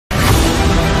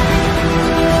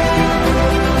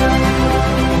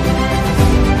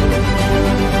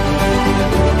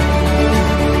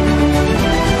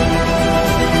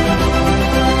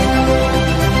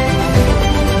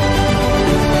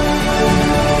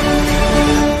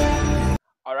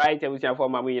right, everything for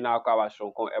Mammy in our cover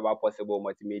show ever possible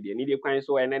multimedia. Need a coin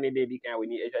so and any day can we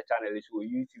need extra channel is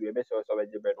YouTube, a best of a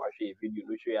video,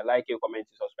 share, like, comment,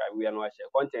 subscribe, we are not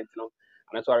share content, no,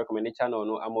 and that's why I recommend the channel,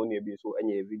 no ammonia abuse or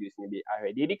any videos in the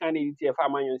I did kind of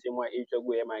farmer you say more age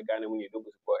ago, my gun when you do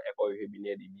support echo have been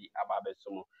near the about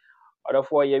some. Other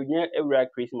 4 years, every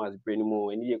Christmas bring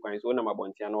more and you can so number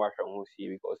bontiano wash on see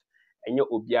because and your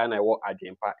Obiana walk at the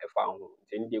impact a found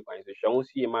any coins to show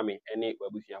see mammy any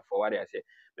webusian for what I say.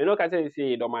 Me no can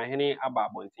say Dormahene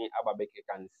about bontin about Becky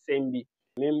can same be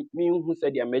me who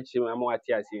said you met him I'm what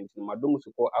I say to my dome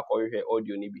support a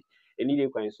audio nibi any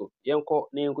coins so yanko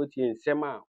tea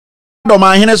sema.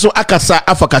 Dormahene so akasa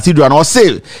afa cathedral no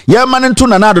say ye man nto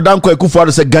na na dodan kwa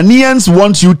Akufo-Addo say Ghanaians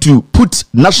want you to put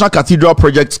National Cathedral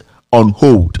project on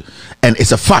hold, and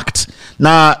it's a fact.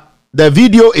 Now the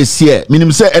video is here.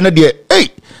 Minim say ene de hey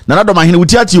Nana Dormahene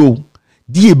wutiati o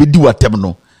die be di watem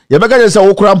no. Ye beka je say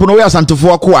wo kura mpo no we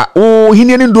asantefo akwa o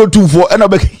hini ni ndo tumfo ene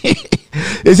beka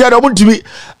e say do muntumi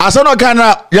asano kan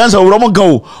na yansa wo ro kan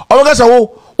o beka say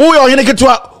wo yo hini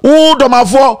ketwa wo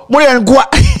domafo mo ye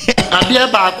nkoa adie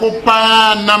ba ko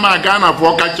pa na ma Ghana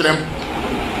fo ka kirem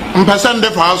mpesa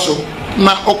nde fa so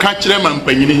na o ka kirem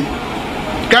ampanyini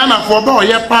Ghana for ba o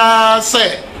ye pa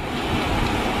say.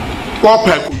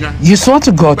 You swore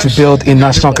to God to build a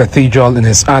national cathedral in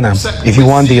his honor if you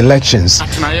won the elections.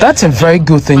 That's a very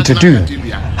good thing to do.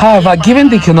 However, given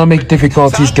the economic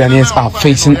difficulties Ghanaians are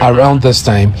facing around this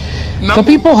time, the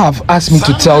people have asked me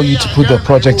to tell you to put the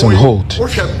project on hold.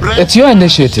 It's your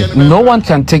initiative. No one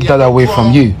can take that away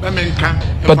from you.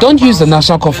 But don't use the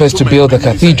national coffers to build the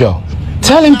cathedral.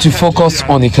 Tell him to focus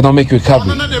on economic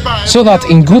recovery so that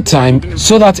in good time,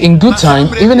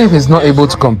 even if he's not able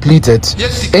to complete it,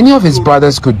 any of his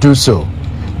brothers could do so.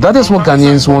 That is what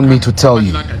Ghanaians want me to tell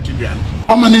you.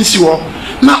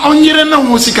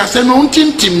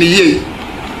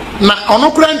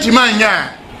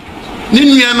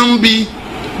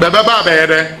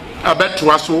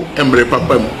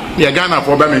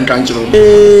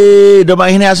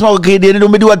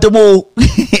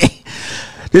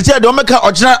 They say don't make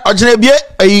a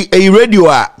bie a radio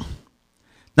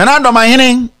Nana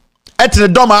Dormahene at the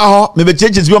doma ho me be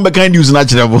churches bi on be kan news na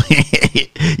kirebo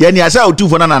ye ni asa otu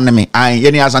fo na naneme an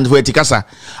ye ni asante fo etikasa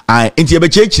an enti e be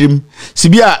churchirim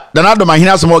sibia Nana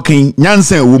Dormahene asemo kan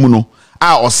nyansan ewo mu no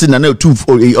a ose na otu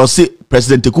ose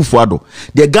President Akufo-Addo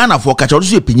the Ghana for kacha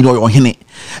so epinyi no ohene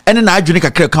ene na adwene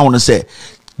kakra kan wono say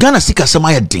Ghana sika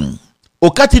sama ya din o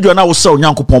cathedral na wo sa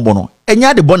onyankopon bo no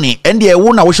enya de bone ende e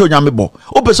wo na wo hye onyame bo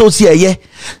o pese o si eye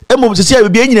emo se se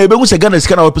bia nyina e be hu se Ghana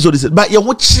sika na wo pese o dis ba ye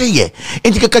ho kire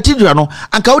enti ka cathedral no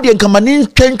anka wo de nka mane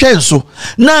twentwen so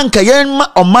na anka ye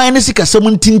ma oman ne sika sam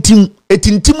ntintim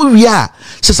etintim wi a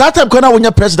se satam ko na wo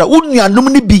nya president wo nuanom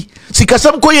ne bi sika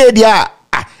sam ko ye dia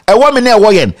e wo me na e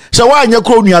wo yen se wo anya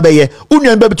kro nua be ye wo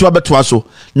nua be beto abeto so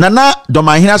Nana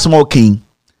Dormahene asem o kin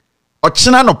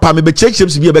Ochina no pa me be church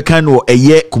bi e be kan no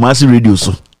eye Kumasi radio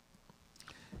so.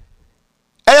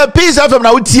 Peace FM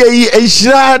na utie yi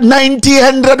enhira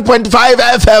 90.5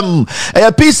 FM.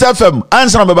 Peace FM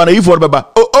answer no beba na ifo beba.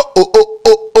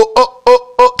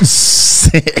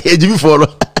 Ejibi follow.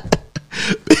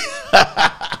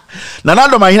 Nana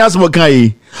Dormahene asmo kan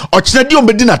yi. Ochina di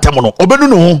ombedi na tem no. Obedu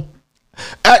no ho.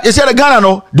 You say the Ghana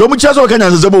no, do mu chia so kan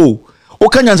yansasam o. O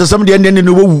kan yansasam de ende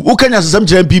no wu. O kan yansasam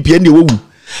kire MPP ende wu.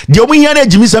 The only here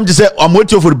Jimmy Sam to say I'm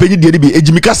waiting for the penny dear be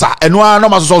Jimmy Kasa and no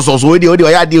mass so we do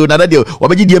another day or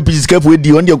be the MPs careful with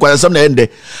the on the some end.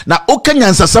 Now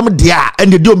Okanyansa some dear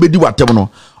and the don't be do what temono.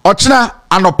 Ochina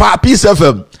and no Peace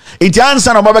FM. It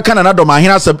answer no Baba Canada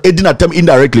Dormahene some edin attempt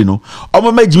indirectly no.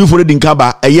 Omo make Jimmy for the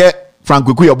Dinkaba a year Frank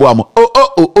Kuya Boamo.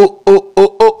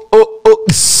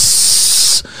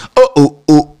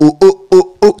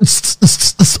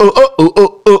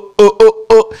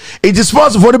 It is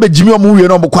possible for the Jimmy Omu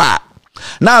no bokwa.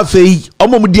 Na afei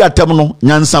omo di atem no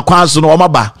nyansa kwan so no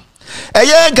omaba.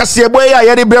 Eye nkase boy ya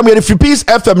ye de brem ye de Peace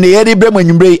FM ne ye de brem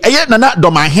anyumbre. Eye Nana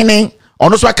Dormahene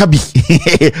ono so aka bi.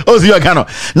 O si aka no.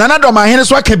 Nana Dormahene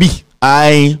so aka bi.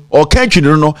 Ai o kan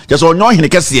twinu no just onyo hene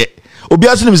kase. Obi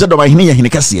aso ni se Dormahene ye hene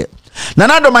kase.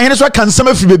 Nana Dormahene so aka nsam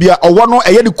afiri bebia owo no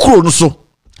eye de kuro no so.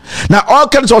 Na all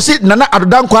can so sit Nana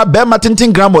Adodankwa be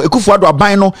matintin gramo Akufo-Addo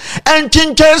aban no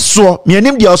entwentwen so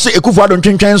mianim dia so Akufo-Addo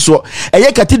entwentwen so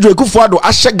eye cathedral Akufo-Addo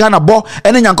ahye Ghana bo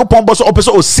ene nyankopon bo so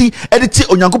opese osi editi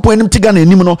onyankopon enim ti Ghana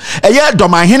enim no eye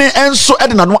Dormahene enso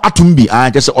ede nano atumbi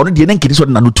just ono de nenkedi so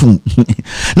de nano tum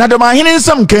na Dormahene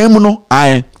nsam kan mu no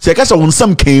se ka se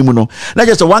wonsam kan mu no na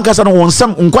just wan ka se no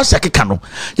wonsam nkwase keka no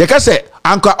ye ka se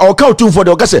anka oka otumfo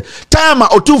de oka se time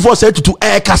otumfo say tutu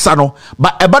kasa no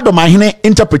ba eba Dormahene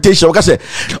interpretation oka se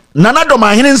nana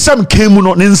Dormahene nsam kan mu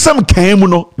no ne nsam kan mu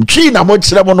no twi na mo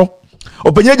kire mo no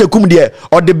openye je kum de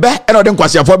o de be e na o de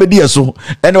nkwasiafo be die so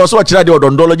ene wo so o kire de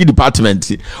odontology department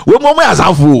we mo mo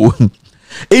asafo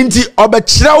enti obe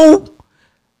kire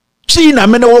twi na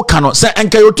me ne wo ka no se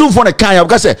enka otumfo ne kan ya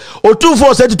oka se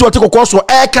otumfo say tutu otekokọ so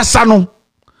kasa no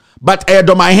but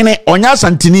Dormahene onya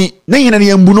santini ne hina ne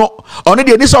yambu no ono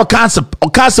de ni so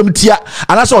okasem tia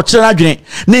ana so okire na dwene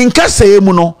ne nkaseye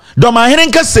mu no Dormahene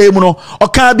nkaseye mu no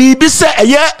oka bibi se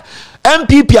eye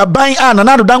MPP aban na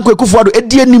Nana Danko Akufo-Addo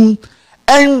edi anim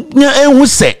enhu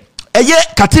se eye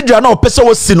cathedral na opese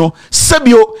wo si no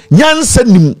sebio nyansa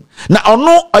nim na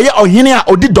ono eye ohene a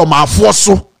odi domafo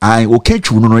so ai o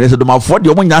ketwu no yese domafo de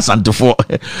omo nyansantefo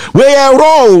we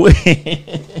roll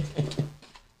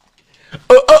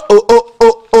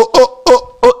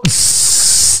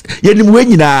yenim we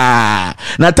nyina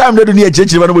na time do ni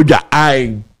echechire no bodwa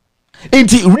ai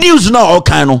enti news na all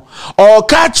kan no all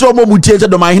catch o momutie se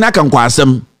Dormahene aka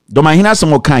nkwasem Dormahene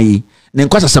asem o kan yi ne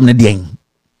nkwasasem ne den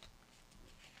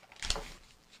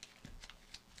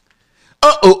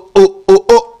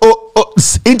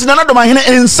enti Nana Dormahene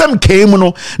ensem kan mu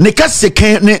no ne kase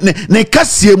kan ne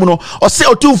kase mu no o se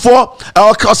otumfo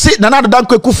o se Nana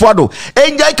Danko Akufo-Addo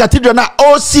enjai cathedral na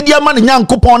o sidia ma ne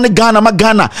nyankopon ne Ghana ma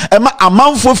Ghana e ma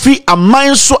amanfo fi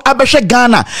aman so abehwe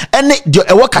Ghana ene de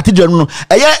ewo cathedral no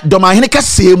eye Dormahene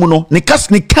kase mu no ne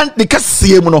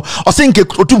kase mu no o se nke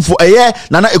otumfo eye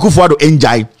Nana Akufo-Addo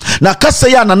enjai na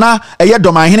kase ya Nana eye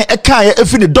Dormahene e kan ye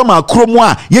efi ne doma kromu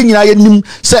a ye nyina ye nim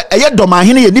se eye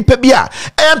Dormahene ye nipa bia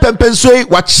empempensoi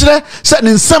wachire se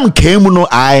ne nsam kan mu no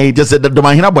ai just the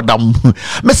Dormahene abodam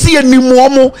me se ye nim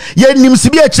omo ye nim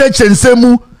sibi a church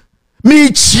nsemu mi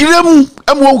chirem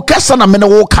emo kasa na me ne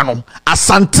wo ka no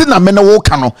asante na me ne wo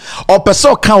ka no opese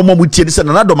o kan omo mutie se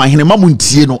Nana Dormahene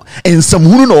mamuntie no nsam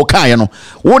hunu na o kan ye no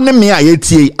wo ne me a ye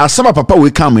tie asaba papa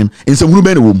we kan men nsam hunu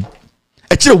be ne wo mu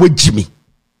e chire wo jimi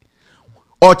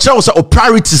or tell our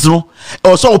priorities, no,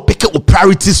 also pick up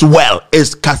priorities well.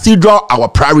 Is Cathedral our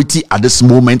priority at this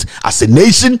moment as a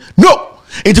nation? No.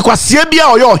 Into Kwasiabia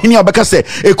or your Hini Abeka say,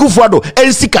 Akufo-Addo,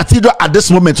 NC Cathedral at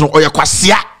this moment, or your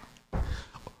Kwasia.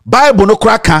 Bible no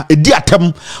kraka e di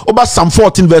atem oba Psalm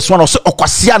 14 verse 1 so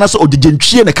okwasia na so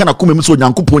odegentwie ne kana komem so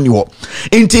Onyankopon ni ho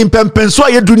enti mpempenso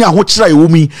aye dunia ho kira ye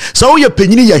wumi so wo ye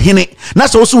panyini ye hene na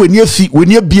so so weni afi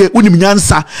weni abie unim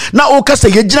nyansa na o kasa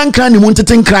ye gina nkran ni mu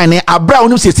nteten nkran ne abra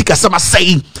onim se sika sama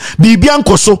sei bibia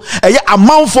nkoso eye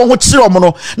amanfo ho kira omo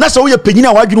no na so wo ye panyini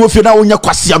a wadwene ofie na wonya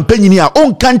kwasia panyini a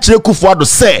on kan kire Akufo-Addo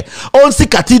se onsi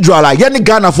cathedral a ye ne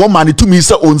Ghana fo ma ne tumi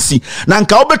se onsi na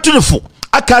nka obetunefo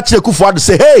aka kire Akufo-Addo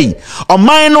say hey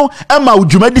oman no ema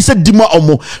udwumadi se dimo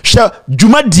omo hwe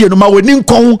dwumadie no ma wani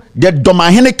nkon de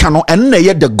Dormahene ka no enne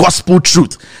ye the gospel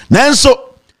truth nanso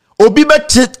obi be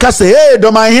ka say hey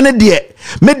Dormahene de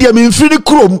me de me mfiri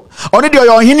krom one de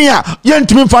yo hene a ye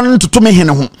ntumi mfa no toto me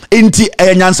hene ho enti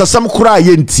enyansasam kura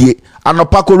ye ntie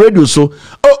anopa ko radio so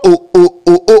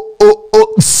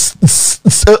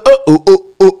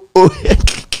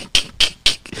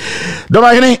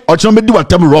Dormahene ocho me di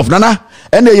watam rough nana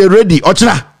and you ready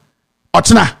ochna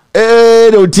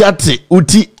the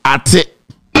uti ate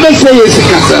let's say yes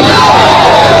kasa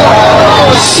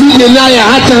si de na ya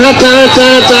hata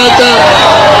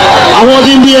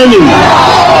awodi bi enim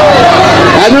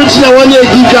anu ti na woni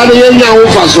ejika na ye nya wo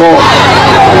faso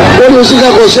o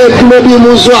sika ko se tume bi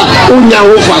mu so a unya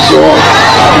wo faso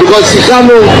because sika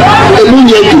no emu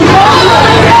nyedu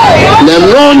na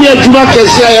no nye tuba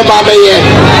kesi aye ba be ye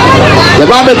the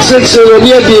Bible says so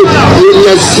near the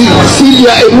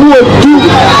Syria emu odu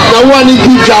na wani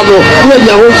ejika no we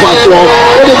nya wo faso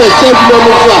o de be se tume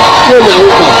mu so a we nya wo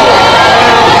faso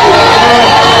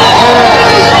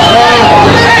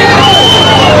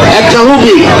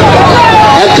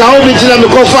Ekahubi tina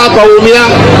mikofa apa umia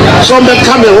sombe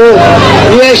kame ho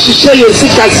ye shishe ye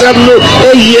sika semno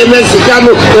ye me sika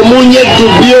no emunye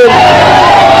dubio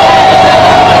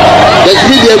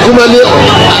desbidi ekumani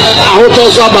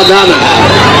ahoto so abagana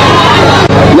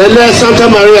nene Santa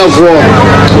Maria fo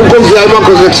uko via ma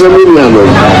ko seksemi miano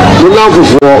muna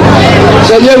fofo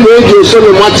se ye radio so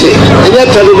no mate ye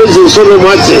television so no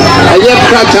mate ye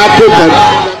krata paper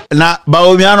na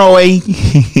baomiano way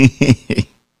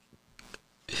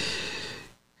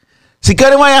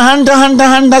sikare moya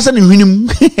handa sa ni hwinim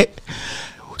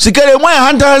sikare moya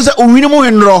handa sa ohwinim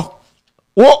henro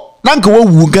wo nanka wo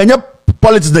wu ganya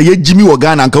politics na yejimi wo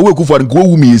Ghana nanka wo Akufo-Addo nka wo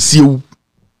wu me esiewu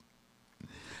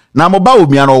na mo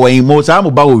baomiano way mo sa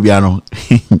mo baomiano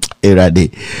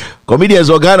erade comedians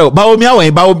o Ghana baomia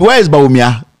way where is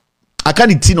baomia I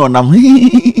can't eat on them.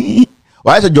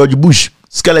 Why is a George Bush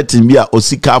skeleton be a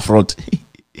Osika front?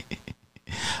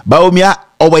 Baumia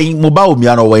away,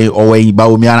 Mubaumia away,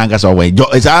 Baumia Angas away.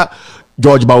 Is that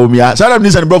George Baumia? Some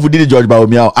listen, bro, who did George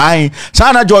Baumia? I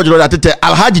Sana George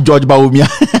Alhaji George Baumia.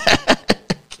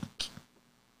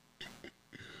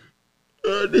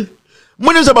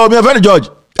 Munim sa Baumia, very George.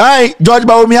 Aye, George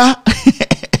Baumia.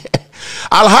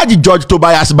 Alhaji George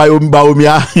Tobias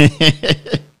Baumia.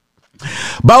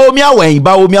 Baumia where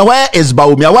is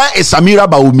Baumia? Where is Samira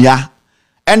Baumia?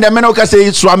 And the menoka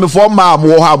say swami for ma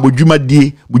moha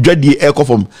mujumadi eko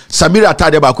from Samira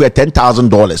tade ba ku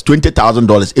 $10,000,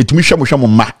 $20,000. Etumi hwemo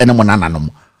ma ene mo nananom.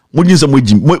 Mujin se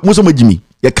mojimi.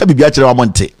 Ye ka bibia kire wa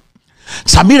monte.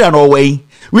 Samira no way.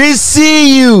 We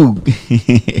see you.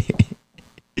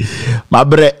 My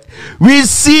bre. We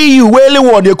see you wailing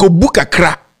war de ko buka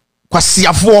kra.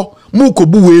 Kwasiafo mu ko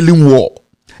bu wailing war.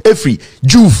 Every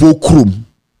Jew for krum.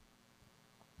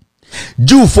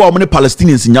 Jew for many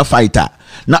Palestinians in your fighter.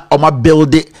 Na oma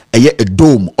build it a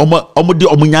dome. Omo de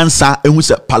omunyansa and we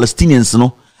say Palestinians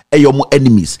no omo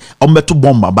enemies. Omo to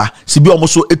bomba ba. Sibi omo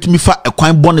so etumifa a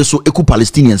kwine bonne so eku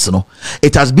Palestinians no.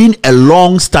 It has been a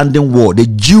long-standing war. The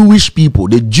Jewish people,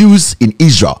 the Jews in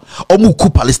Israel, omo ku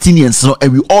Palestinians no,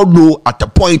 and we all know at a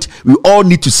point we all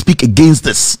need to speak against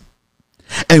this.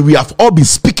 And we have all been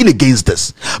speaking against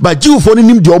this. But Jew for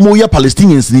him the omo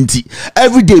Palestinians ninti.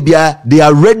 Every day they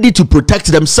are ready to protect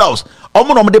themselves.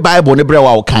 Omo no the Bible ne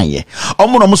brewa o kanye.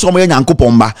 Omo no so omo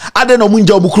Nyankopon ba. Ade no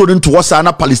munja omo kro nto wasa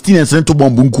na Palestinians nto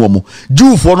bombu nku omo.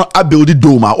 Jew for no abuild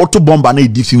dome a auto bomba na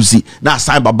diffuse na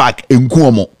assign back enku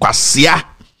omo kwasea.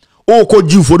 O ko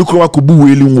Jew for no kro akobu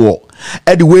wailing war.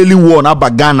 E the wailing war na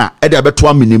bagana e de abeto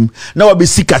aminim na wa be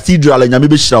si cathedral nyame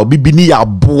be hira obi ni ya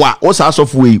boa o sa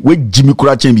asofu we jimi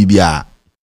kura chen bibia.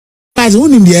 Guys,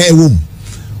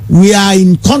 we are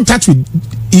in contact with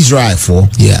Israel for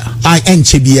I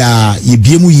enchebia ye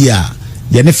biemu ya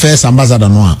the first ambassador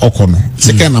no okono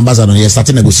second ambassador ye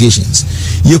starting negotiations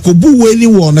ye kobu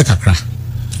wailing war na kakra.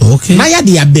 Okay, na ya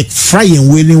dey big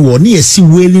frying wailing war ni si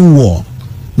wailing war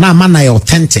na man na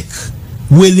authentic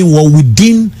wailing war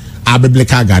within our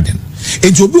biblical garden.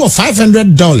 It will be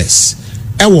 $500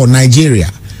 ewo Nigeria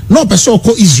no person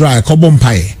ko Israel ko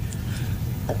bompae.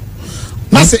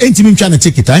 Na say enti trying to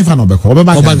take it time for no beko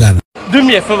obaga. Do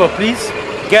me a favor, please.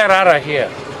 Get out of here.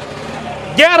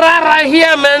 Get out of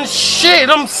here, man. Shit,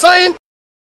 I'm saying.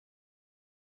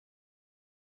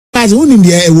 Guys,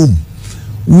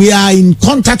 we are in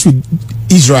contact with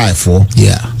Israel for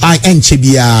I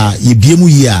enchebia ye biemu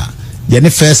ya the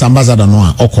first ambassador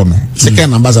no okono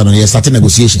second ambassador ye starting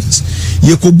negotiations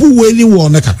ye kobu wailing war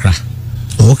na kakra.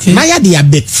 Okay, na ya dey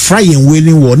big frying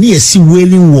wailing war ni si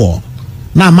wailing war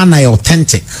na man na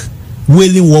authentic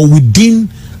wailing war within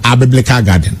our biblical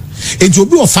garden. It will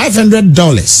be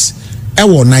 $500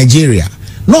 ewo Nigeria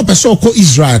no person ko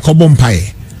Israel ko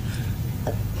bompae.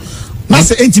 Na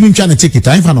say enti trying to take it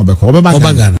time for no beko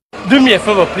obaga. Do me a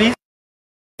favor, please.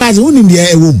 Guys,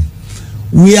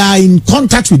 we are in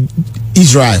contact with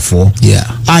Israel for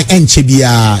I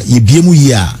enchebia ye biemu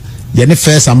ya the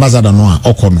first ambassador no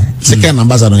okono second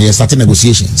ambassador ye starting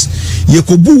negotiations ye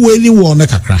kobu wailing war na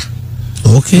kakra.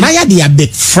 Okay, na ya dey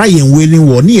big frying wailing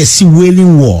war ni si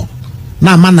wailing war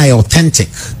na man na authentic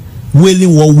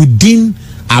wailing war within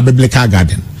our biblical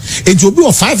garden. It will be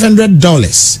 $500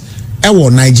 ewo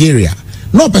Nigeria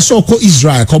no person ko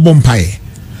Israel ko bompae.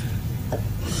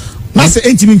 Na say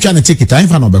enti trying to take it time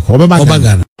for no beko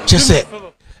obaga. Chese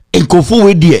enkofu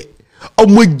we die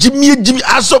omo jimi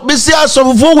aso besi aso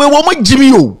fofo we wo mo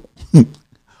jimi o.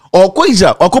 Oko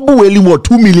Israel okobu wailing war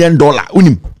 $2 million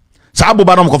unim. Sa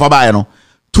aboba no mkofa ba no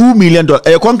 $2 million.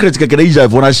 Concrete kekere Israel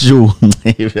for na show.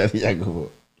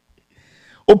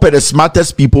 Open the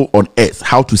smartest people on earth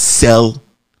how to sell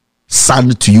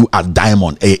sand to you as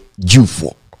diamond a Jew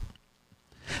for.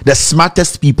 The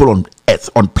smartest people on earth,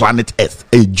 on planet earth,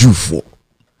 a Jew for.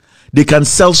 They can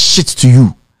sell shit to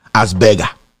you as beggar.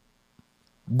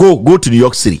 Go to New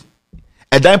York City.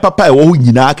 A dime papa who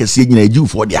nyina can see a Jew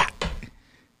for there.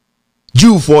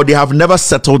 Jew for they have never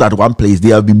settled at one place. They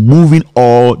have been moving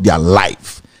all their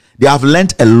life. They have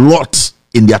learned a lot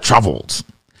in their travels.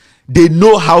 They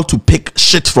know how to pick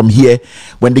shit from here.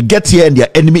 When they get here and their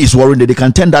enemy is worrying, that they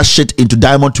can turn that shit into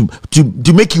diamond to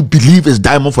make you believe it's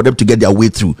diamond for them to get their way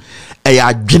through. They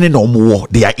are getting no more.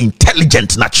 They are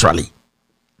intelligent naturally.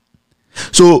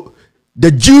 So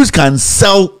the Jews can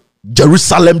sell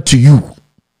Jerusalem to you.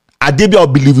 I did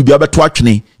believe you be able to watch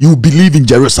me. You believe in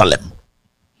Jerusalem.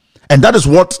 And that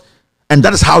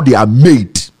is how they are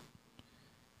made.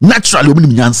 Naturally,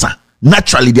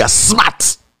 they are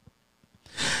smart.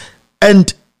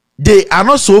 And they are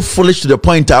not so foolish to the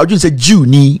point I just say Jew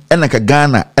ni and like a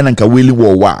Ghana and like a Wailing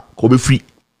War come free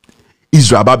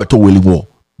Israel about better Wailing War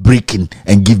breaking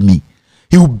and give me.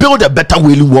 He will build a better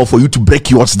Wailing Wall for you to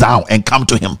break yours down and come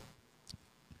to him.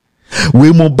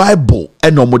 We mo Bible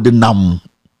and no more the nam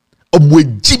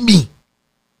Jimmy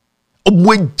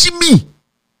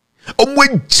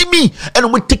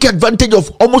and we take advantage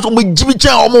of almost Jimmy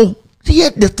Chow. Yeah,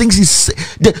 the things is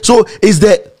so is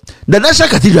the National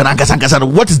Cathedral and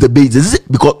what is the base? Is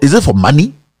it for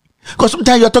money? Because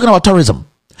sometimes you are talking about tourism.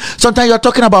 Sometimes you are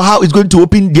talking about how it's going to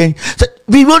open the. So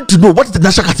we want to know what is the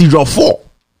National Cathedral for?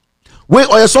 Where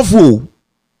are your software?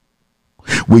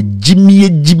 With Jimmy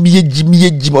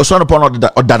or son upon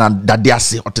that they are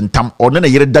saying or then a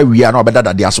year that we are not better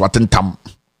that they are swatting tam.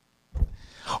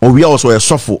 Or we are also a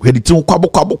software headed to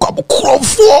Quabo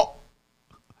for.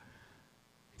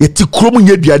 Yet Chrome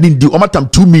yet be adding the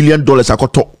omatam $2 million I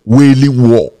got to Wailing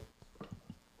War.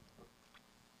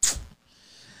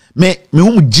 Me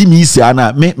Jimmy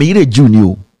Siana, me a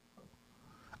junior.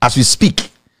 As we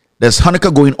speak, there's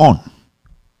Hanukkah going on.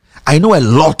 I know a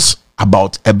lot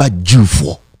about Jew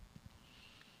for.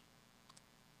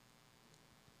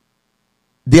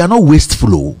 They are not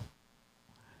wasteful.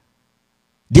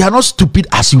 They are not stupid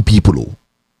as you people.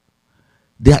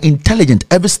 They are intelligent.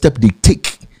 Every step they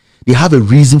take, they have a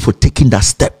reason for taking that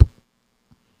step.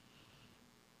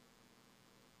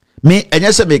 Me, and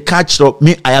yes, I may catch up.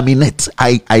 Me, I am in it.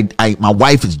 My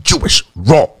wife is Jewish,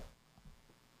 raw.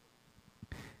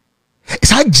 It's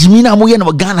how Jimmy na moye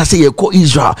na Ghana say you call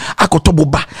Israel.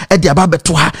 Akotoboba, edi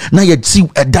ababeto ha. Na you see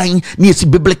a dying near see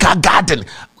biblical garden.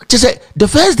 Just say the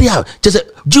first day out. Just say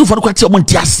Jew for no kwati omo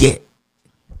ntiase.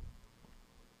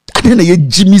 Ade na ye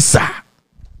Jimmy sa.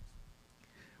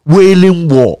 Wailing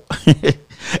War.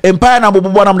 Empire na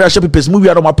bobo na mda shepe movie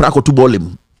ado ma pra kotu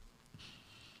bolim.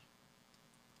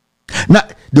 Now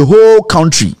the whole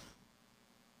country,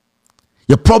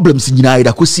 your problems in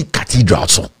United could see cathedral.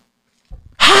 So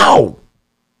how?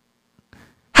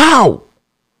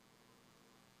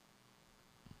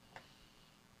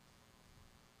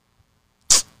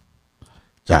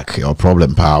 Jack, your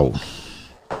problem, pal.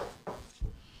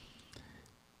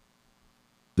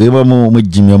 They were more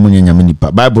with Jimmy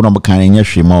Munyaminipa. Bible number can in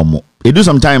your mom. It do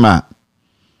some time,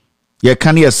 yeah,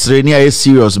 can you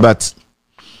serious, but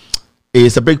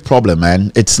it's a big problem,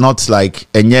 man. It's not like,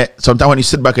 and yet sometimes when you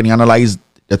sit back and you analyze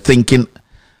the thinking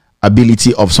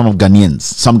ability of some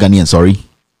Ghanaians, sorry.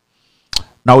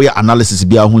 Now your analysis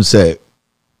be who say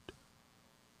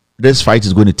this fight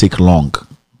is going to take long.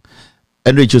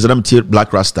 And we choose them to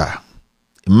Black Rasta,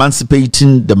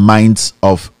 emancipating the minds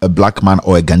of a black man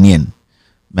or a Ghanaian,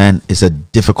 man, is a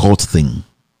difficult thing.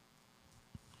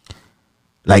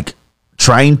 Like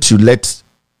trying to let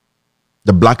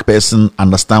the black person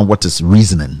understand what is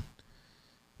reasoning,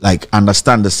 like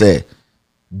understand the say,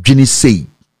 Ginny say,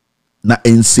 na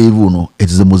ensevuno. It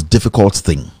is the most difficult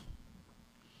thing.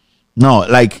 No,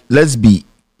 like let's be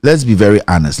very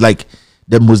honest. Like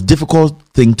the most difficult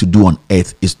thing to do on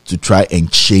earth is to try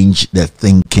and change the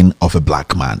thinking of a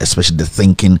black man, especially the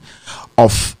thinking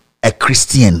of a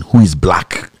Christian who is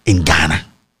black in Ghana.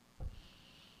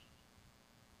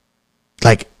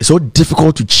 Like it's so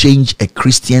difficult to change a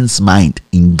Christian's mind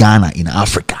in Ghana, in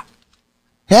Africa.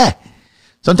 Yeah.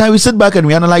 Sometimes we sit back and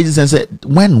we analyze this and say,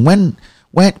 when,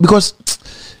 because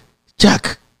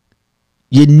Jack,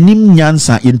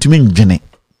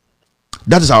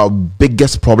 that is our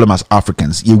biggest problem as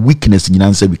Africans. Your weakness in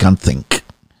answer, we can't think.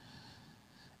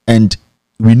 And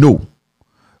we know,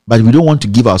 but we don't want to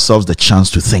give ourselves the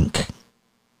chance to think.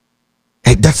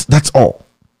 Hey, that's all.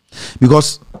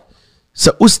 Because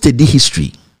so we study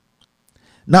history.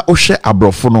 Now we share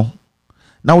abrofono.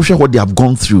 Now we share what they have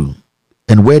gone through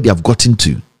and where they have gotten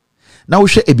to. Now we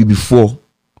share a bit before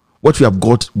what we have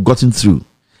gotten through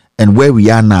and where we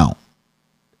are now.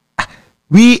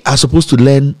 We are supposed to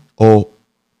learn or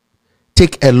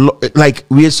take a lot, like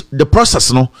the process,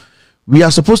 you know, we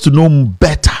are supposed to know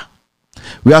better.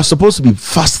 We are supposed to be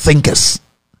fast thinkers.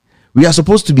 We are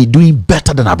supposed to be doing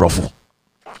better than Abrofo.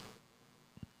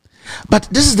 But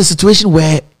this is the situation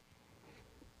where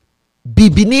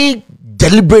Bibini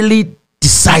deliberately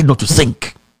decide not to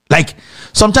think. Like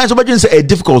sometimes imagine say a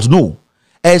difficult no.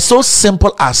 It's so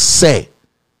simple as say,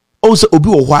 oh say obi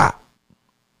owa,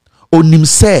 onim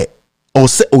say, or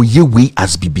say oyewe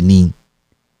as Bibini.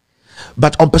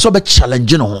 But on person be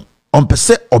challenging on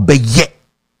person obey ye.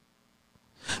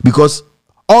 Because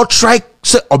all try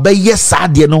say obey yes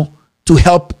sad no to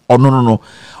help or no.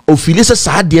 Or feel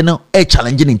sad a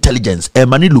challenging intelligence. A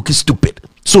money looking stupid.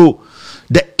 So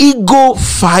the ego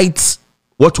fights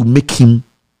what will make him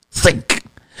think.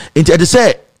 And they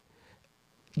say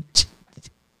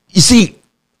you see,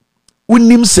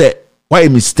 unim say why a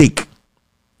mistake.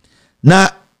 Na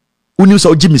unim say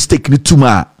oji mistake ni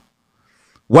tuma.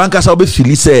 One kasa obe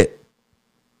feel say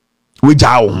we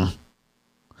jaw.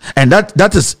 And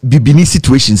that is bibini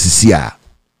situations here.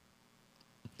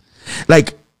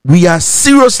 Like, we are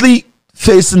seriously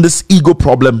facing this ego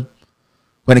problem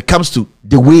when it comes to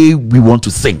the way we want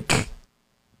to think.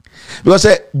 Because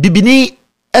bibini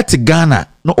at Ghana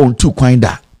no on two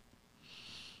kinda.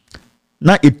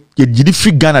 Na it jidi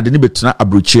free Ghana de ni betuna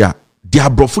abrochia. Di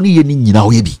abrofo ni yeni nyina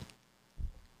oyebi.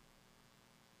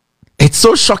 It's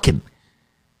so shocking.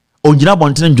 Onjina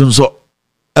bontene njonso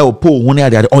e opo woni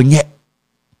ade onye.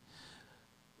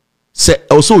 Say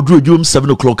also do room 7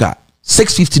 o'clock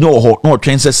 6:50 no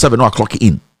train says 7 o'clock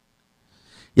in.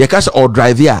 You catch or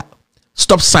drive here,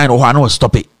 stop sign or no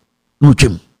stop it. No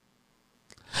trim.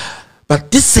 But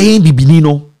this same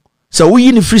bibinino, so we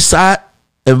in free side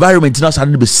environment now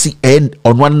starting to be see end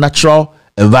on one natural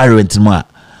environment more.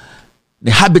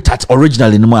 The habitat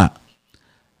originally more.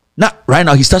 Now right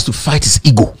now he starts to fight his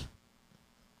ego.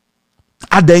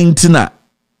 Adentina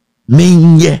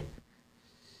menye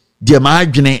the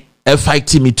imagine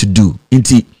fighting me to do.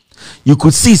 Inti you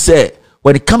could see say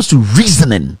when it comes to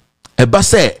reasoning, eba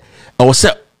say I was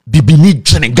say bibini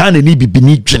jene Ghana ni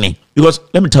bibini jene, because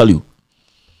let me tell you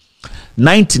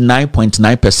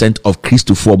 99.9% of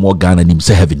Christopher more Ghana ni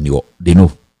say heaven yo they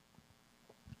know.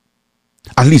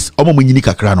 At least omo munyini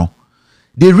kakra no.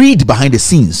 They read behind the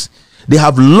scenes. They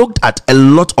have looked at a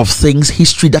lot of things,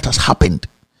 history that has happened.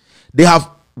 They have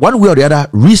one way or the other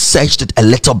researched it a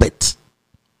little bit.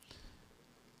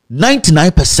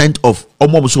 99% of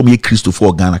Omo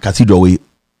Christopher Ghana Cathedral way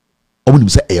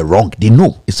say wrong. They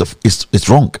know it's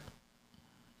wrong.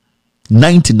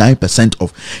 99%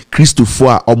 of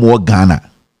Christopher Omo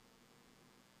Ghana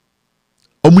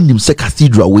say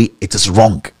Cathedral way it is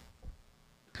wrong.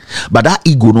 But that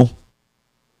ego no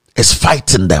is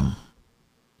fighting them.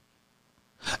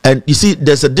 And you see,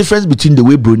 there's a difference between the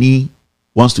way Bruni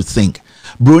wants to think.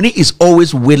 Bruni is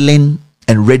always willing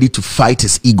and ready to fight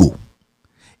his ego.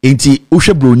 Enti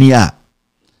ushe Brunia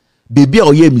baby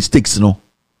or ye mistakes no,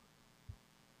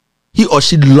 he or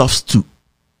she loves to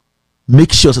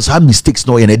make sure that some mistakes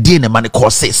no and a day man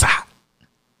cause say.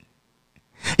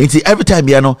 Enti every time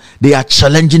you know they are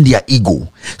challenging their ego,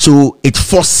 so it's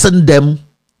forcing them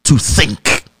to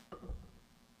think.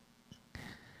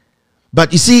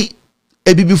 But you see,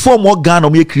 before more Ghana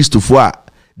or Christopher,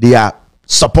 they are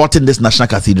supporting this national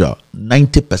cathedral.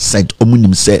 90%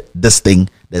 omunim say this thing,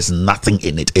 there's nothing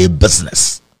in it, a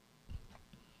business.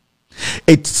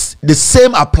 It's the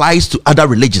same applies to other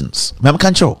religions.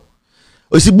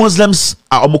 You see, Muslims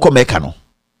are omoko Mecca no.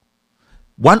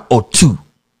 1 or 2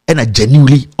 and are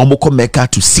genuinely omoko Mecca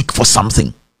to seek for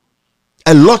something.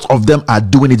 A lot of them are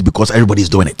doing it because everybody is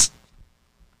doing it.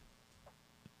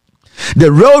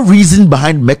 The real reason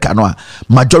behind Mecca, no,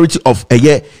 majority of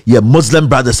your Muslim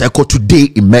brothers echo today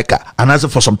in Mecca, and as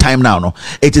for some time now, no,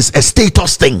 it is a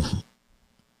status thing.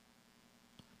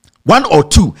 1 or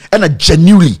 2, and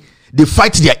genuinely they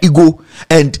fight their ego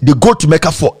and they go to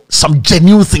Mecca for some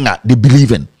genuine thing they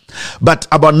believe in. But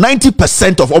about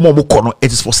 90% of Omomukono,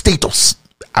 it is for status.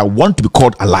 I want to be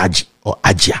called Alaji or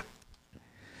Ajia.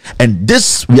 And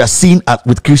this we are seeing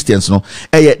with Christians, no,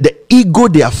 the ego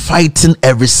they are fighting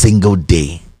every single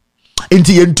day. When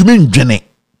we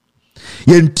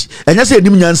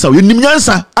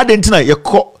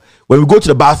go to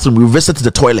the bathroom, we visit the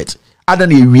toilet. We are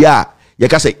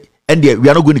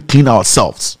not going to clean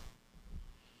ourselves.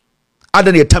 We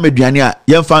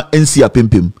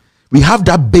have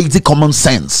that basic common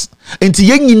sense.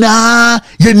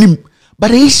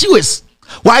 But the issue is,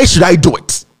 why should I do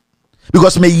it?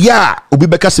 Because me obi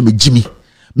beka se me Jimmy,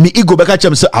 me ego beka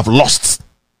chem say I've lost.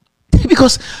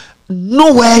 Because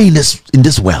nowhere in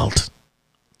this world,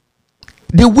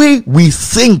 the way we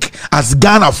think as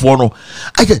Ghana for no,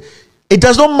 it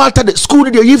does not matter the school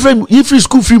you free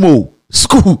school free mo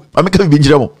school. I make be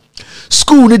njira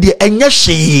school ni de enye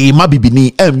hwe ma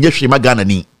bibini enye hwe ma Ghana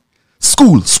ni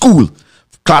school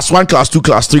class 1 class 2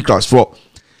 class 3 class 4.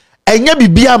 It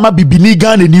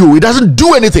doesn't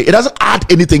do anything. It doesn't add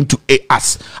anything to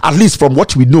us, at least from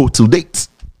what we know till date.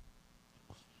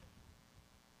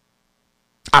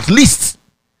 At least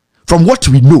from what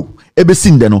we know,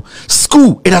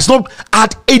 school, it does not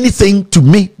add anything to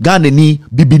me. Ghanani,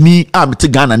 Bibini,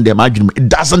 Ghana and it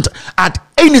doesn't add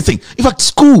anything. In fact,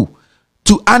 school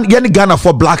to Ghana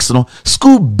for blacks,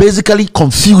 school basically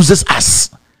confuses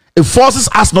us. It forces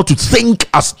us not to think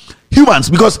as humans,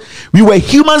 because we were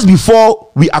humans before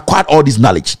we acquired all this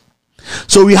knowledge.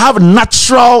 So we have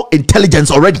natural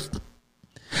intelligence already.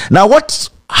 Now what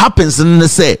happens in the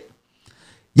say,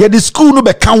 yeah, the school no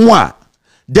be kanwa,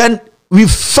 then we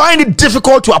find it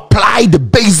difficult to apply the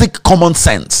basic common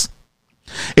sense.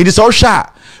 It is also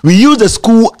we use the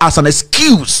school as an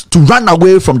excuse to run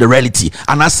away from the reality,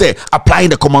 and I say applying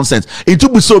the common sense. It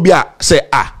will be so be say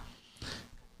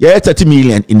yeah, 30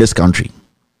 million in this country.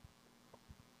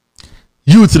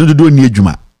 Youth to do near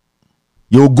Juma.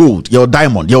 Your gold, your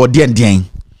diamond, your DN,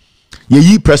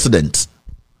 your president.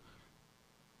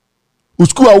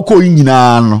 Usku auko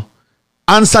inginano.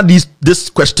 Answer this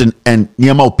question and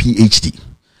Niama PhD.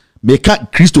 Make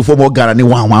Christopher Morgana ni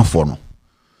 114 no.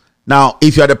 Now,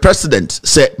 if you are the president,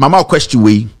 say mama question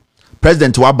we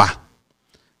President Waba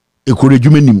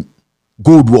encouragement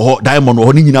gold wo diamond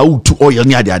wo ni nyina utu oil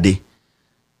ni ade.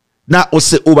 Na o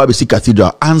say over basic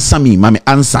cathedral answer me mama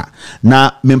answer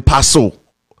na me passo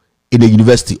in the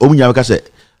university. Omunya ka say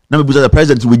na me the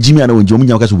president with Jimmy and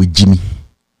omunya ka say with Jimmy.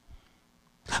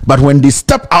 But when they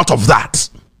step out of that,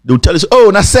 they will tell us,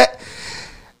 oh, na say,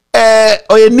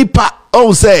 oye nipa,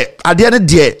 oh, say, at the end of the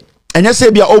day, and you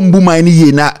say, be a ombuma ni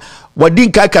ye na, what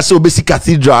didn't kaka so basic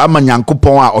cathedral, I'm a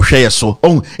yankupon or share so.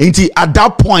 Oh, at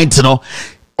that point, you know,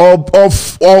 or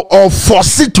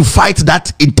force it to fight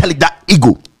that that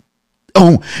ego.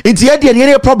 Oh, it's the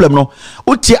any problem, no.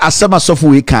 Uti asama sofu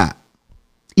we can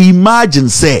imagine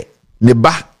say,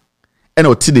 neba, and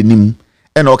o ti the nim,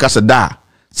 and o kasa da.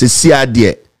 Se sia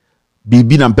de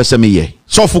bibi na mpese me ye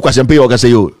sofu kwase mpe yo ka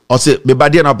say yo o se me ba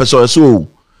de na pese so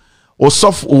o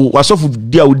sofu wasofu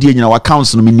dia wo die nyina wa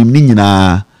accounts no minim ni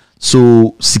nyina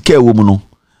so sika wo mu no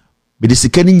be de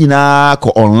sika ni nyina ko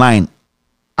online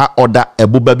a order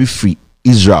eboba be free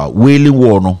Israel wailing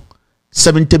war no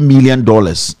 $70 million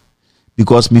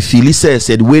because me feel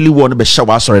said wailing war no be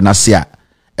shawa sorry na sia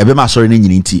ebe ma sorry ni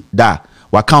nyina nti da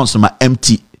wa accounts ma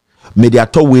empty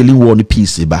mediator wailing one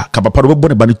piece ba kapapa do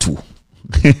bone ba ne tu.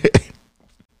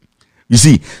 You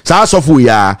see sa sofu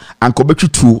ya anko betu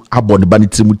tu abone ba ne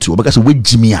trimu tu because we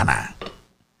Jimmy ana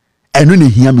eno ne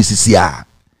hia misisi a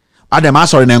adam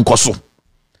asori na nkoso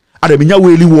adam nya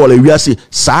wailing wall wi ase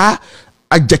sa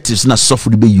adjectives na sofu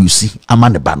de be use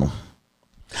amane ba no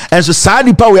and so sa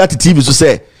ni power at TV so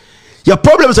say your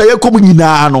problems are yekom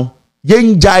nyina no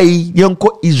yenjai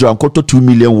yenko Israel ko $2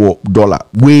 million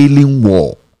wailing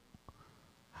war.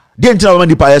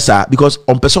 Because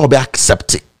on person will be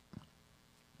accepted.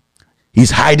 He's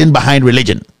hiding behind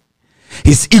religion.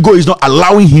 His ego is not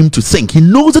allowing him to think. He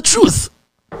knows the truth.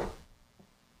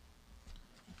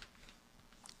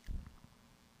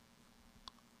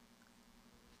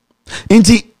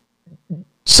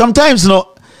 Sometimes, you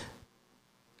know,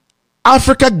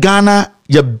 Africa, Ghana,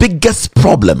 your biggest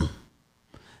problem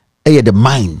is the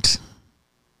mind.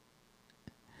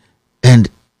 And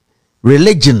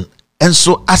religion. And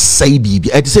so I say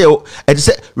baby, I say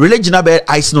religion about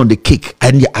icing on the cake,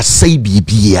 and I say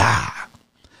baby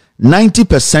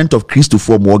 90% of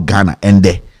Christopher more Ghana and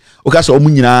there. Okay, so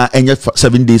and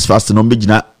 7 days fasting on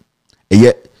Bejina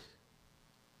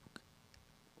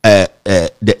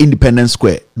the Independence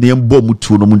Square,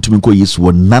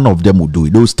 none of them will do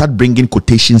it. They will start bringing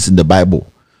quotations in the Bible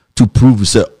to prove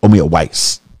say you're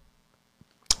wise.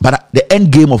 But the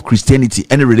end game of Christianity,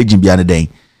 any religion beyond the day,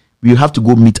 we have to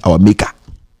go meet our maker.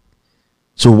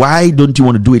 So why don't you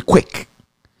want to do it quick?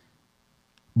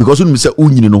 Because when we say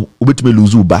no, ubetime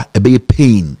lose uba, a be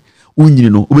pain.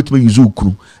 No, ubetime use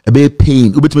ukunu, a be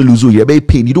pain. Ubetime lose a be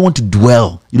pain. You don't want to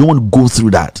dwell. You don't want to go through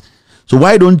that. So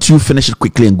why don't you finish it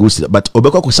quickly and go through that? But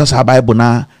obeko kusasa Bible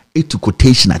na to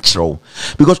quotation natural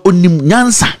because onim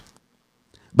nyansa.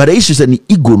 But the issue is an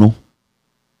ego no.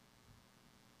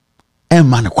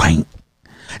 Man kwine.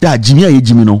 That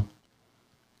Jimmy no.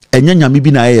 Enya nyame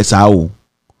bi na aye saa o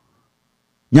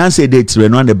nyansa date re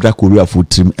no and the Korea for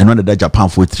trim and one the Japan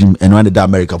for trim and one the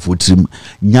America for trim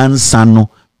nyansa no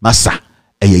masa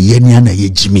eye yenia na ye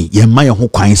Jimmy ye ma ye ho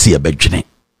kwan se ye bedwene.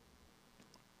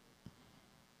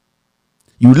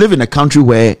 You live in a country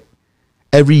where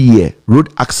every year road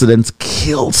accidents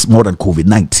kills more than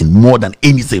COVID-19, more than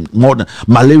anything, more than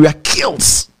malaria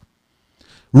kills.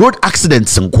 Road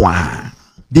accidents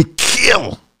they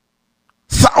kill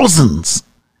thousands.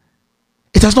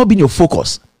 It has not been your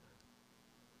focus.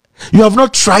 You have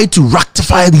not tried to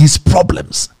rectify these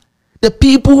problems. The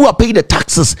people who are paying the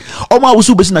taxes, men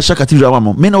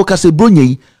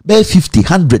 50,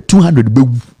 100, 200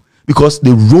 because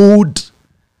the road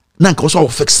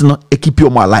keep you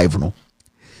alive. No,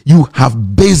 you have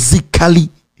basically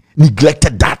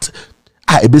neglected that.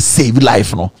 I be save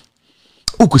life. No,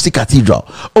 Ukusi Cathedral,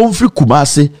 Free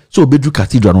Kumase, so Bedru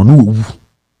Cathedral no.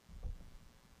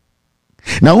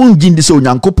 Now unjin this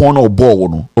onyankopon no obo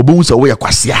no obunsa we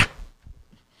yakwasia.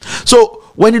 So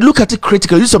when you look at it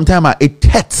critically, sometimes it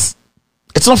hurts.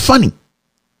 It's not funny.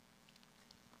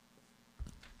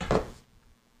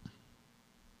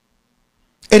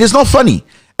 It is not funny.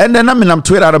 And then I'm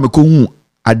Twitter. I'm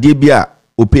Adebia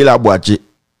Opela Boache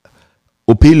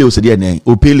Opele Osediane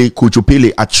Opele Coach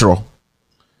Opele Achro.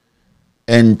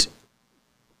 And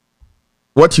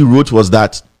what he wrote was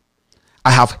that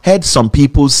I have heard some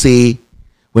people say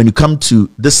when you come to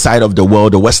this side of the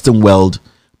world, the Western world,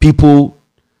 people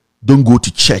don't go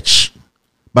to church.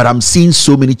 But I'm seeing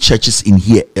so many churches in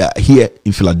here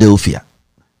in Philadelphia,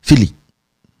 Philly.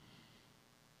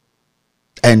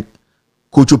 And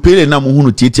Coach Opele na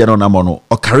muhunu tietia no namono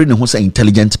or carrying who's an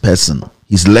intelligent person.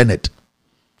 He's learned.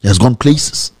 He has gone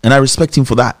places, and I respect him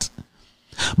for that.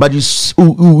 But you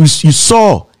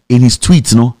saw in his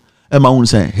tweets, Emma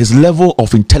saying his level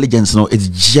of intelligence, is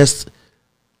just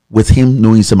with him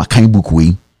knowing some kind book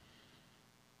way.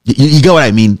 You get what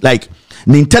I mean? Like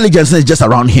the intelligence is just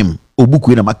around him. But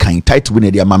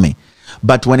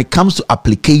when it comes to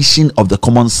application of the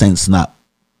common sense, now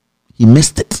he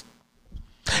missed it.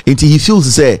 Until he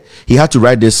feels he had to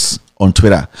write this on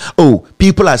Twitter. Oh,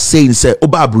 people are saying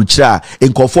Oba Brucha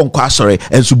in Konfon Kwasore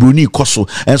and Subruni Koso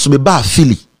and Sumeba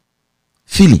Philly.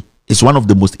 Philly is one of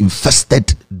the most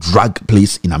infested drug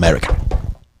place in America.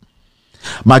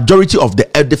 Majority of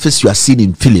the edifices you are seeing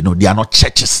in Philly, they are not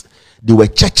churches. They were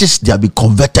churches, they have been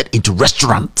converted into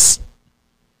restaurants.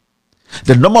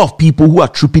 The number of people who are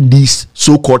trooping these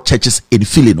so-called churches in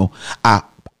Philly are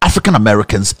African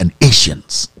Americans and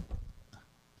Asians.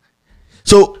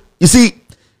 So you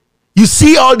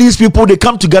see all these people, they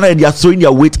come together and they are throwing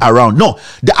their weight around. No,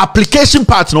 the application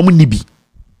part no be.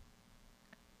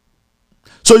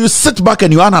 So you sit back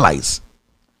and you analyze.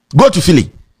 Go to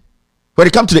Philly. When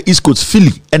it comes to the East Coast,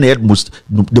 Philly and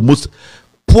the most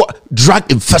poor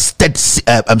drug infested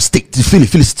state. Philly,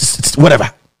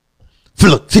 whatever.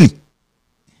 Philly.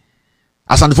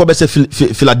 As on the say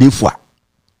Philadelphia.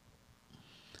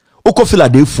 Oko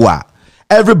Philadelphia,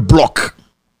 every block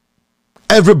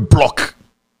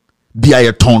be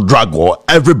a ton drug or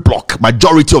every block,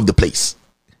 majority of the place.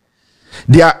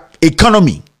 Their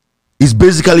economy is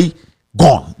basically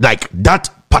gone. Like that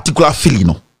particular Philly,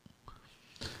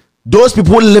 Those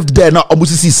people who lived there now,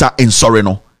 in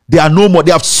Sorrento, they are no more.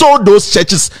 They have sold those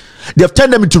churches. They have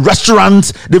turned them into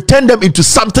restaurants. They've turned them into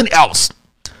something else.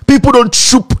 People don't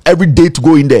troop every day to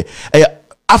go in there.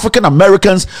 African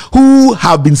Americans who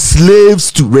have been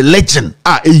slaves to religion,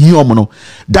 that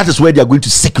is where they are going to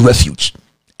seek refuge.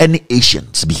 Any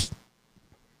Asians be.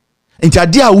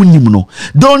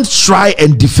 Don't try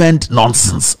and defend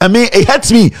nonsense. I mean, it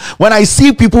hurts me when I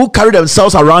see people who carry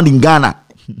themselves around in Ghana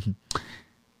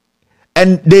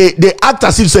and they act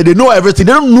as if they know everything.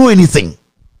 They don't know anything.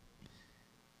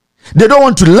 They don't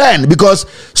want to learn because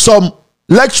some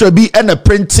lecture be and a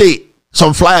print say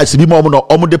some flyers be more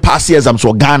the past years I'm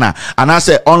so Ghana and I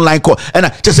say online call and I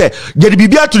just say get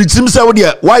the to the team say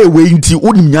why you waiting till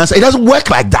it doesn't work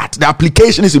like that. The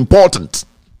application is important.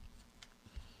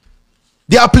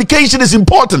 The application is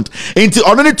important. Until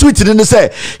on any tweet and they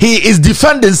say he is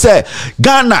defending say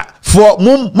Ghana for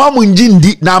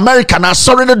mamunjindi na America na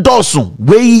sorry the dosun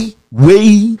way.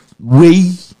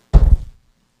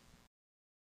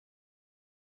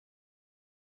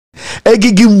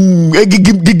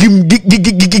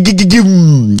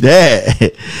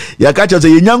 Ya catch us a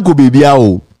yanko baby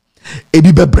ao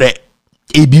ebi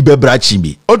bebra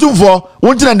chimbi otumfo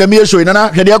wontina ndem ye show nana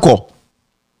hwede akọ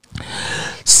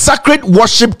sacred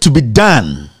worship to be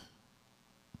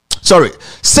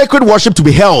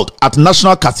held at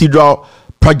National Cathedral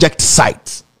project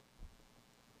site.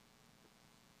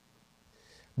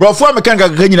 Bro for mechanical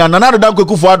kanyina nana do dan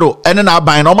kwekufo ado ene na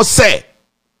aban no mo say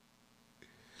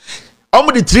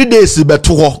the 3 days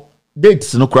beto ho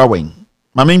dates no kra wen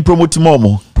mama promote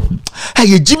mo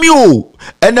hey Jimmy o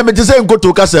and me say nko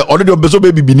to ka say ono de obeso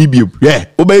baby bini bio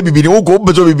o baby bini o ko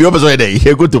obeso baby obeso e dey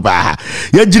e go to ba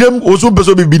ya jirem o so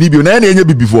obeso baby bini bio na enye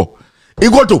before e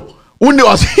go to unde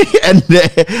was and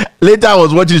later I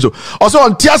was watching so also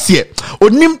on tiasie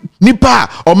onim nipa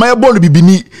o ma ball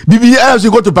bibi else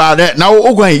go to ba na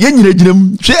o gwan ye nyina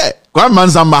jirem hwe kwa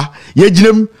mansamba ye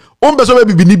jirem beso be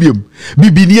bibini biom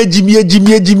bibini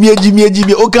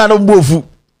ejimi o kan no bofu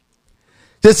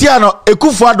se sia no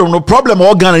ekufu adom no problem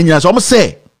o Ghana nyina so o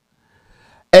say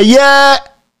eye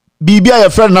bibia ye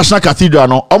friend National Cathedral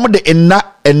no o de enna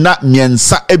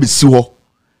miensa ebisi ho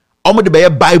o de be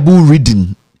Bible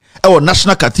reading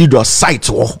National Cathedral site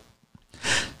ho.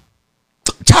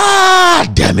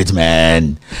 Damn it,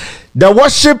 man. The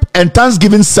worship and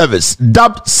Thanksgiving service,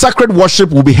 dubbed Sacred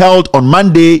Worship, will be held on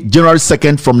Monday, January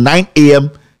 2nd from 9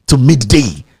 a.m. to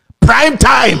midday. Prime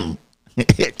time.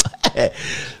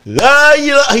 La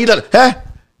ilaha illallah.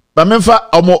 Ba memfa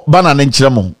omo banana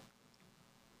nkyeremo.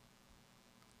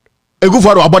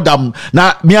 Egufo do abodam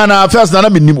na miana first na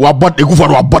menim wabod egufo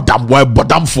do abodam wa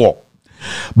bodam for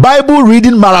Bible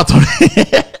reading marathon.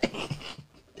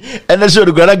 And show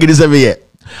the Ghana Guinness every year.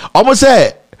 Almost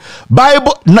say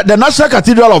Bible, the National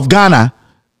Cathedral of Ghana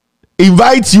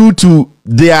invites you to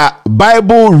their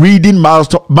Bible reading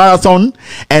marathon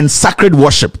and sacred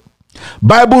worship.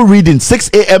 Bible reading 6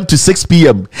 a.m. to 6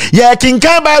 p.m. Yeah, King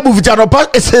Kai Bible which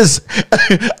it says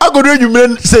I go to you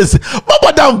man says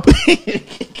Babadam.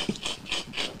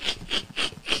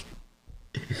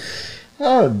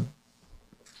 Let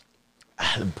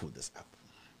me pull this up.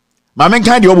 My man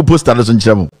kind of post that on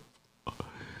channel.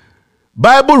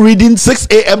 Bible reading 6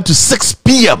 a.m. to 6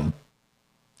 p.m.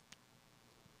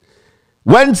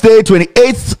 Wednesday,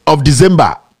 28th of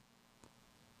December.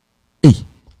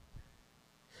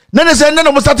 Nana say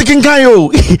nana mo start king kan yo.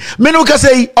 Me no ka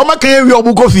say o ma kan wi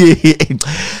obu kofi.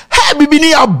 Hey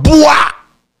bibini aboa.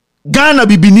 Ghana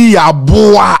bibini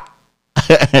aboa.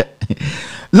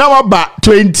 Now about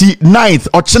 29th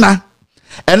Ochina.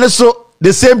 And so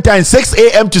the same time 6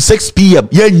 a.m. to 6 p.m.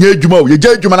 Ye nyejuma ye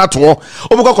jejuma na to.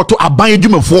 Obu ko to aban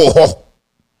ejuma for ho.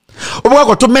 Obu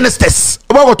ko to ministers,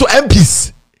 obu ko to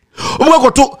MPs. Obu ko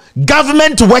to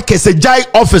government workers a jai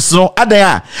office no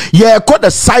adaya. Ye ko the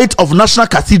site of National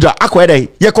Cathedral akwede.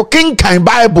 Ye ko King Kind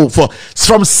Bible for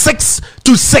from 6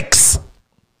 to 6.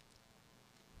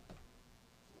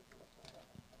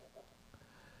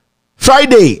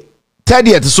 Friday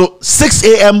 30th, so 6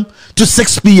 a.m. to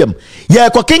 6 p.m. Yeah,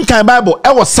 King Kind Bible,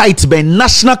 our site by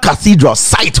National Cathedral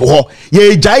site.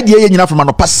 Yeah, Jai de Yena from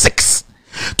Anopa 6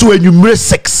 to a numerous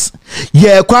 6.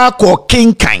 Yeah,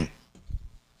 King Kind.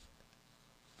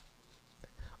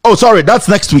 Oh, sorry, that's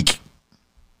next week.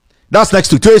 That's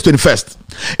next week, 21st.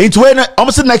 It's when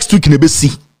almost next week in the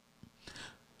BC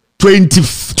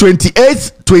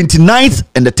 28th, 29th,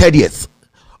 and the 30th.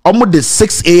 Almost the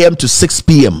 6 a.m. to 6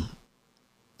 p.m.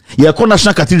 Yeah,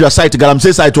 National Cathedral site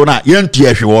galamsey site ona yen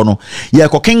tiehwe wo no yeah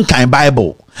King Kind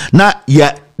Bible na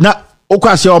yeah na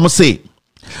okwase o say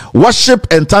worship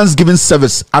and thanksgiving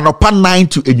service anopa 9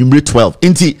 to enumere 12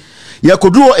 inti yeah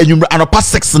koduro enumere anopa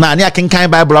 6 na ne King Kind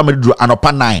Bible ameduro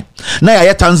anopa 9 na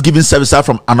yeah thanksgiving service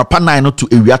from anopa 9 to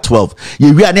ewia 12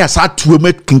 yeah wi na asa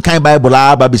tuome King Kind Bible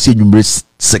aba be say enumere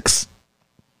 6.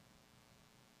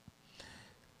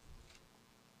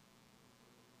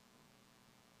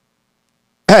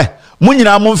 Hey,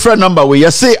 munyina mon friend number we.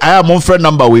 You say I am mon friend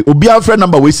number we. Obi a friend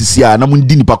number we sisi a na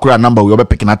mundi ni pakura number we obe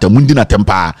pekina tem mundi na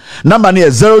tempa. Number ne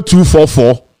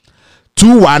 0244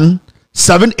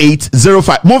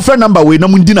 217805. Mon friend number we na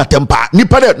mundi na tempa.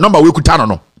 Nipa de number we kutano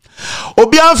no.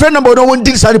 Obi a friend number no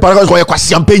mundi sa ni pakura ko ye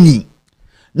kwasi ampanyi.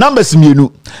 Numbers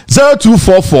mienu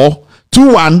 0244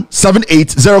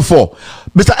 217804.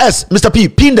 Mr. S, Mr. P,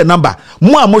 pin the number.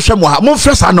 Mo a mo hwe mo ha. Mon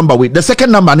friend sa number we. The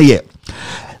second number ne ye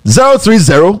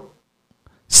 030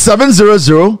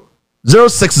 700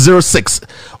 0606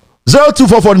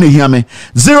 0244 ne hear me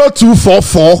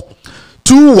 0244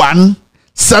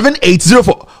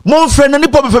 217804. Mon friend ni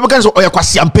po be fe kan so oye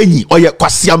kwasi ampanyi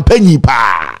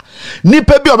pa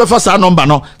nipa bi obefa sa number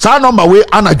no sa number we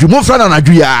anadwu mon friend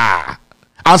anadwu ya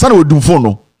ansa na odum phone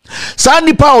no sa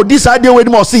nipa odi sa de we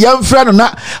ni mo se yam friend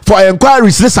na for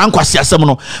inquiries ne san kwasi asem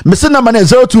no me se number na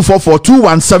 0244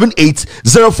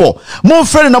 217804. mon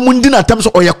friend na mundi na tem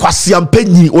so oye kwasi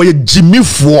ampanyi oye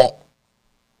jimifo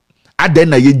aden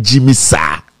na ye jimi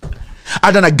sa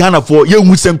adana Ghana for ye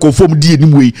hu senko fom di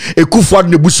enim we ekufo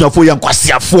na busuafo ye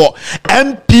kwasi afo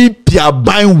MPP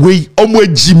aban we omo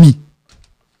jimi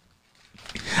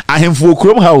ahemfo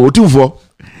okrom ha o otumfo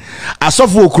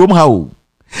asofo okrom ha o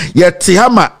ye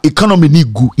tehama economy ni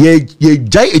gu ye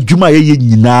jai ejuma ye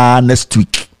nyina next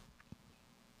week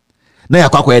na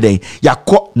yakwa eden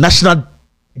yakọ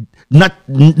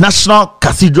National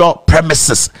Cathedral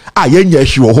premises ye nya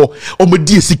hwe ho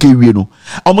omodi esika ewie no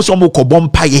omo so omo ko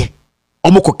bompaye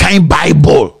omo ko kan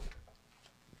Bible.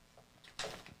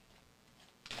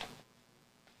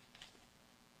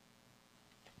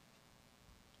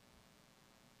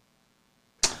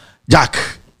 Jack,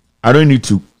 I don't need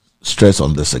to stress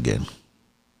on this again.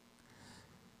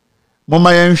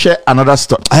 Mama, share another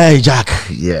story. Hey, Jack.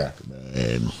 Yeah,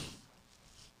 man.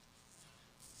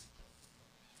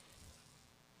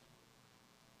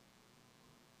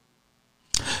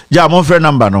 Yeah, mon friend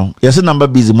number no. Yes, number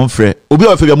busy, mon friend. Obi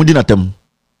o fega mundi na tem.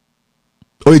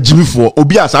 O Jimmy for.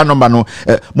 Obi as our number no.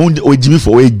 O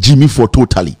Jimmy for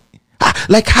totally.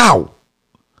 Like how?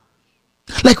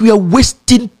 Like we are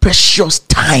wasting precious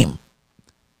time.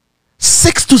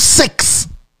 6 to 6.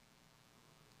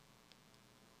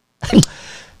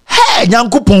 hey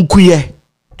nyankopon kuye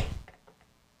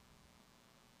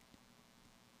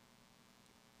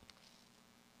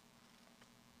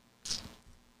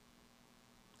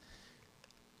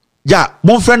yeah,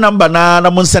 mon friend number na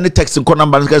mon send text and call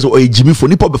number guys or Jimmy for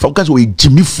nipo be from guys or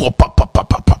Jimmy for papa.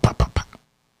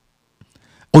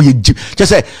 Oh yeah, just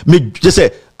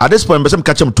say at this point some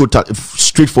catch him total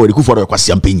straightforward ku for the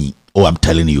kwasi ampenyi. Oh, I'm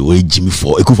telling you, we Jimmy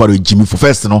for ku for Jimmy for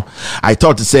first no. I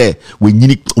thought to say we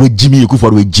Jimmy ku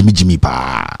for Jimmy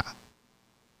pa.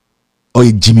 Oh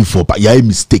yeah, Jimmy for pa. Yeah,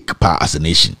 mistake pa as a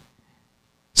nation.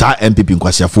 Sa MPP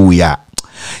kwasi afo we ya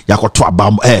yakoto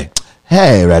abam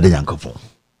hey rather yankofo.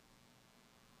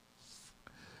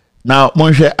 Now,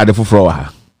 Monshe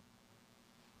Adefufroa.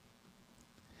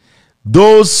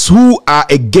 Those who are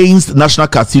against National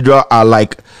Cathedral are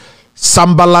like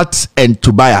Sambalat and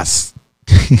Tobias.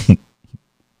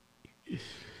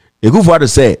 A good word to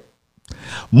say.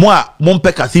 Moi, mon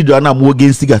pe cathedral na mo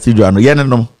against the cathedral. No, yeah,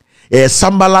 no.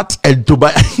 Sambalat and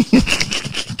Tobias.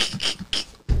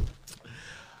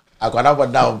 I got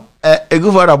up down. A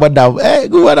good word about down.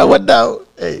 Good word about down.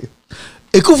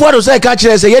 Ekufo say catch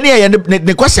say ye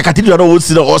ne kwase cathedral no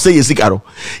wosi no say yesikaro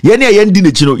ye ne ye ndi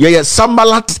nechi no ye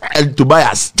Sambalat and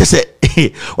Tobias just say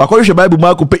wakohwe Bible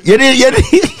ma ko ye ne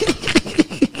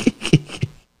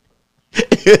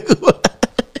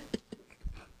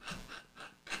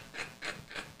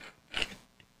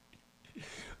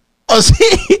osi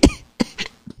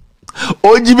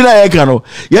ojibina ye kano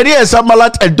ye ne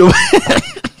Sambalat and Tobias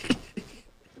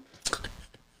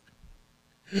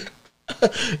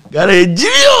Gotta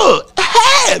Jimmy,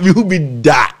 hey, you be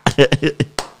that.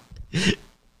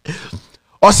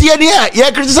 Or see any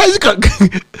yeah, criticize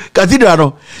Cathedral,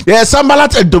 no, yeah,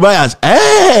 Sambalat and Tobias,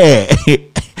 hey,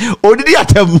 oh, did he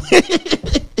attempt?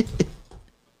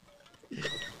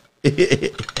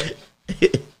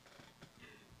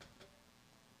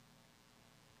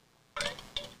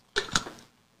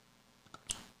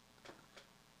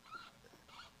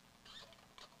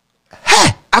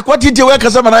 Akwati te we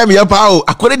kasa mana me yapa o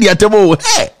akore di atemo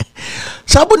eh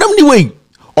sabunam ni we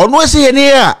ono se ye ne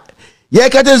a ye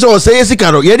kate so se ye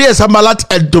sika no ye de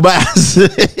Sambalat and Tobias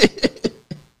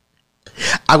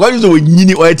akwati so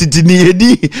nyini o etitini ye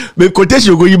di me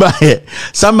quotation go yiba here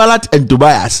Sambalat and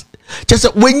Tobias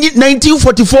just when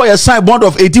 1944 you sign bond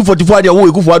of 1844 there wo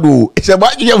ekufo ado se ba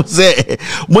you say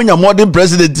monya modern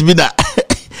president bi na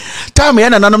time ye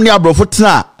na nanom ni abrofo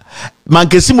tena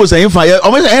mankesi mo say fa ye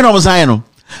o me say no sign no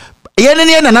Yen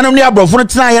na nanom ni abrofo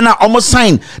tena ye na almost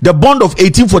sign the bond of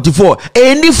 1844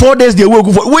 any 4 days they work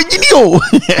for we gini o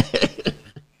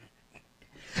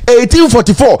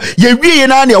 1844 ye wie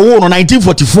na na wo no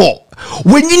 1944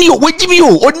 we gini o we gimi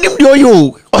o onim de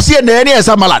oyo o se na ye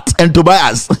Sambalat and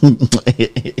Tobias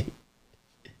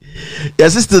your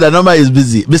sister the number is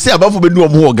busy me say abafo be nu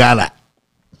omo Ghana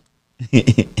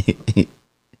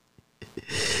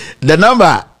the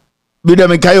number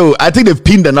I think they've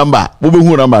pinned the number.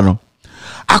 Who number no?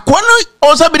 Akwano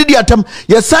also be the attempt.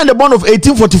 You signed the bond of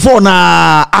 1844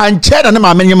 na and chair na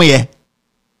ma menye me.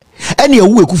 Any a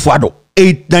wu ekufuado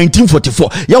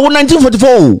 1944. Ya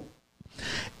 1944.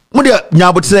 Mo de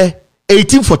nyabot say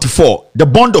 1844. The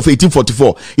bond of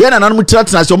 1844. Ya na nanu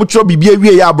trat na so mo tro bibia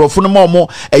wie ya abrofo no mo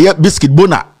biscuit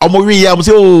bona. Omo wie ya mo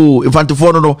say oh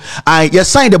infantifo no. And you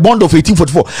signed the bond of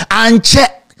 1844 and chair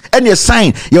and you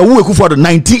sign your work for the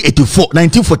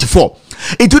 1944.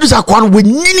 It is a quan with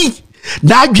nini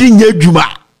na green ye juma.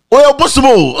 Oh,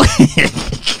 possible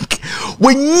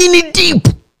when nini deep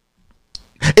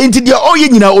into the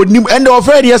oyina and the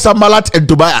afraid yes Sambalat and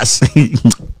Tobias.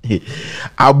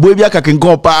 Abubia can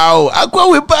go pow. Aqua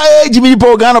we pay Jimmy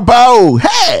Pogana pow.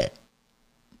 Hey.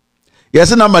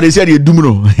 Yes, number they said you do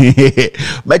no.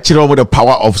 Match it with the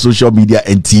power of social media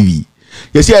and TV.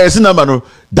 You see, I see number no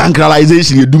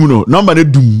dankralization you do no number no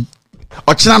doom.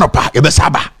 Ochina no pa you be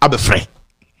saba abe free.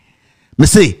 Me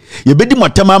say you be di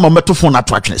motema ma meto phone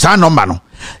attraction. Sa number no.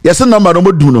 You see number no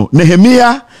mo do no.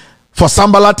 Nehemiah for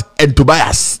Sambalat and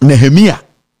Tobias. Nehemiah.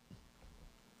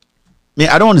 Me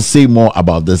I don't want to say more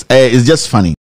about this. It's just funny.